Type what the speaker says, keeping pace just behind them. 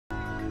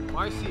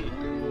Marcy,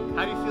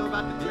 how do you feel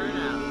about the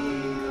turnout?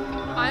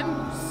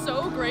 I'm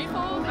so grateful.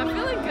 I'm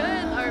feeling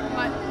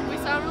good. We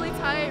sound really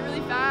tight,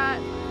 really fat,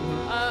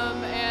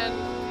 and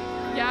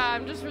yeah,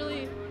 I'm just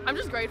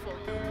grateful.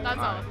 That's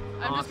all.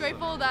 I'm Awesome. just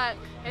grateful that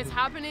it's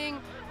happening.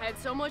 I had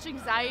so much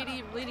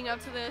anxiety leading up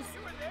to this,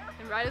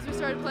 and right as we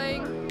started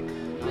playing,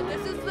 but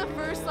this is the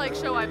first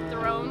show I've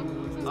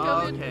thrown since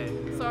COVID. Okay.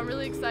 So I'm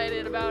really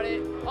excited about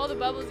it. All the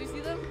bubbles, you see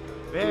them?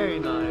 Very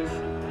nice.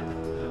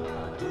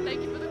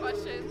 Thank you for the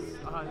questions.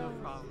 No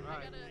problem.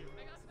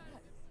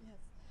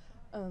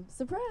 All right.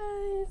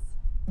 Surprise!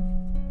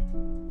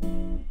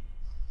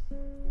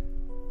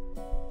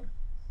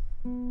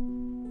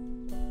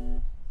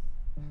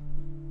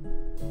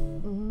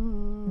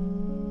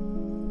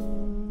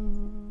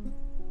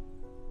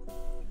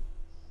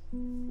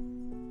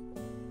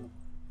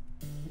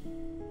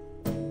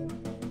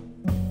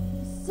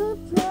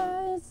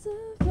 Surprise,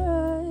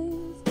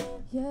 surprise,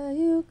 yeah,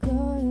 you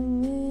got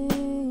me.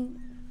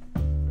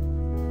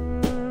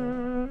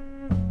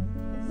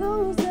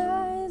 Those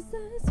eyes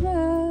that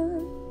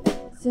smile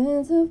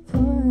stands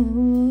upon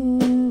me,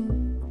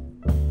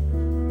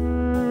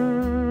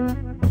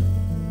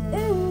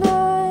 and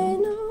I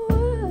know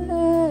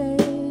why,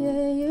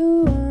 yeah, you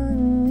want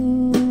me.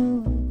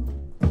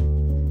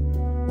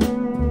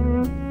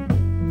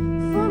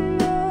 From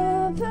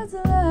my past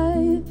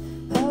life,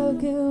 how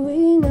could we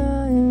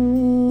not meet?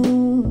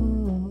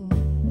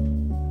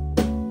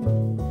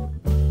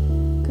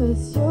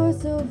 'Cause you're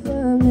so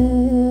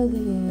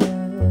familiar,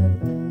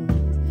 and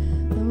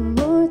the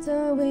more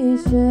time we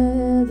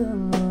share, the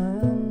more I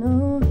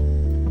know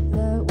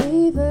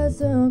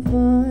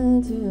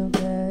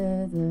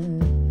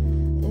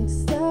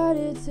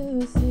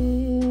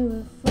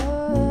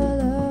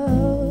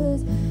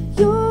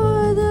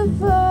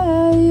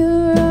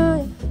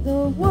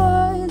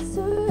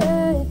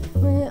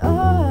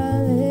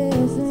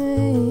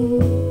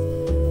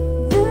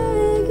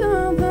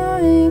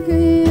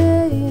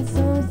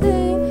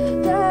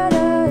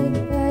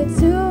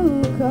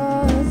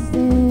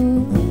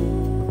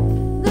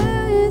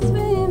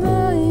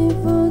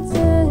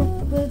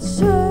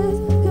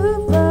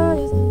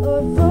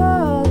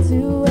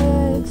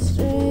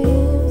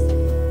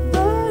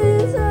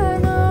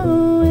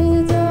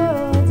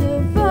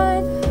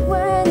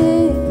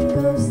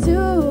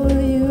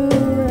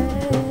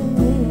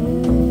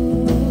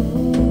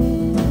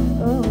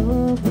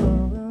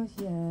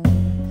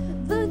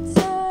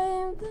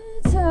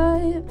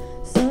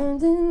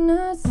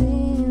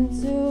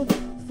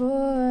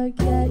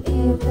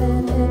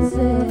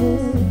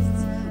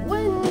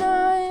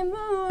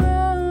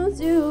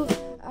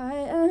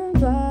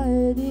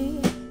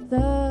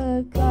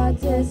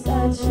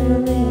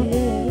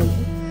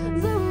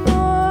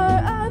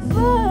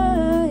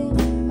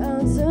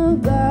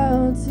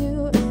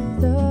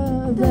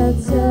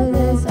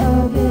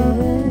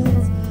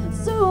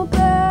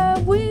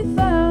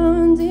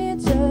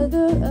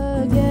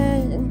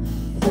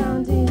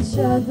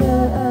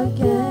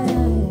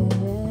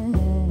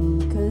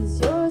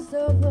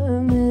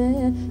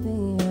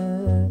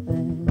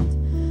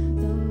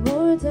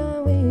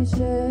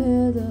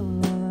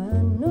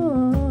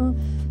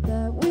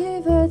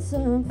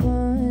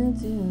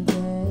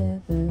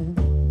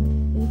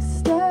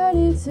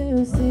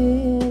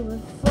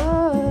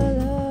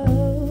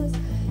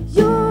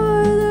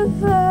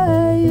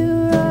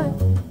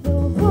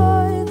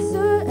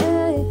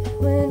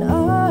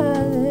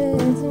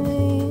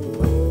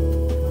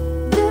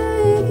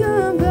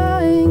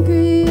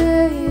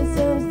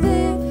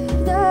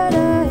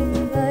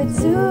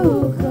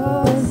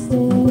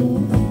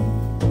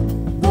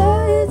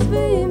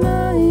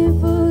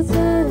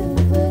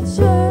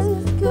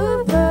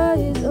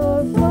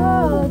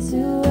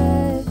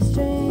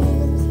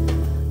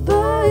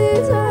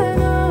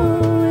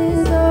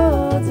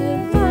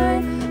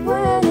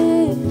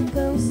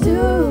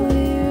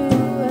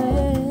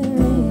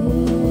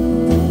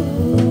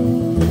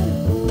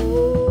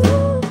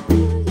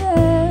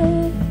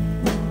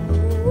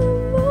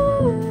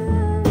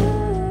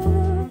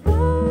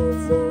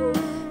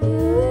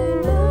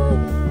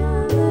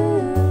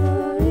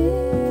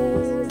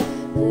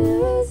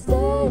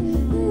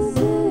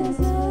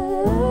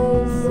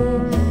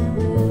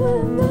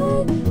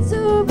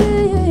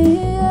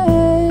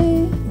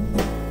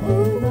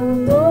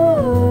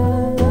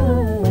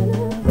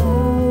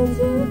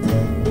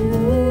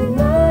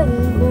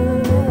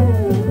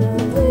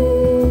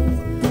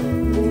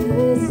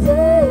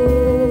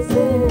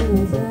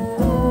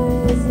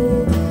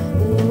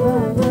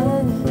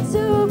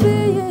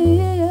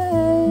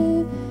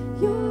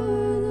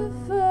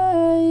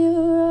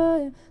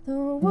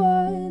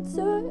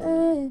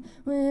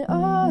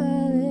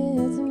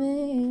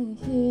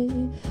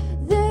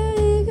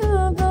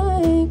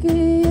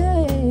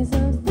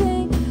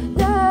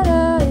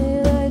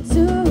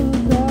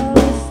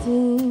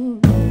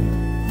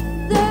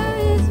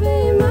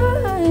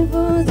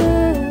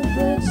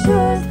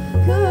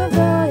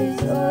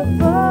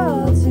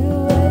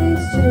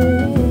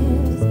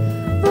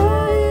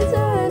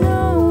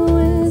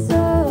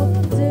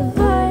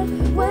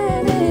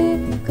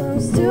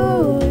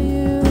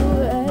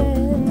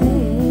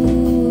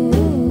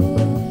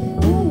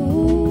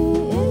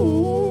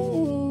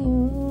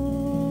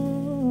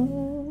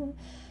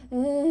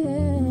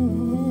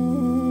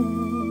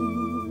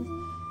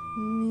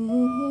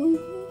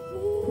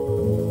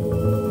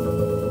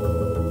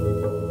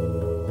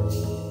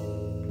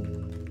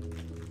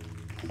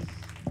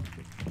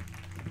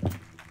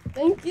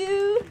Thank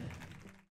you.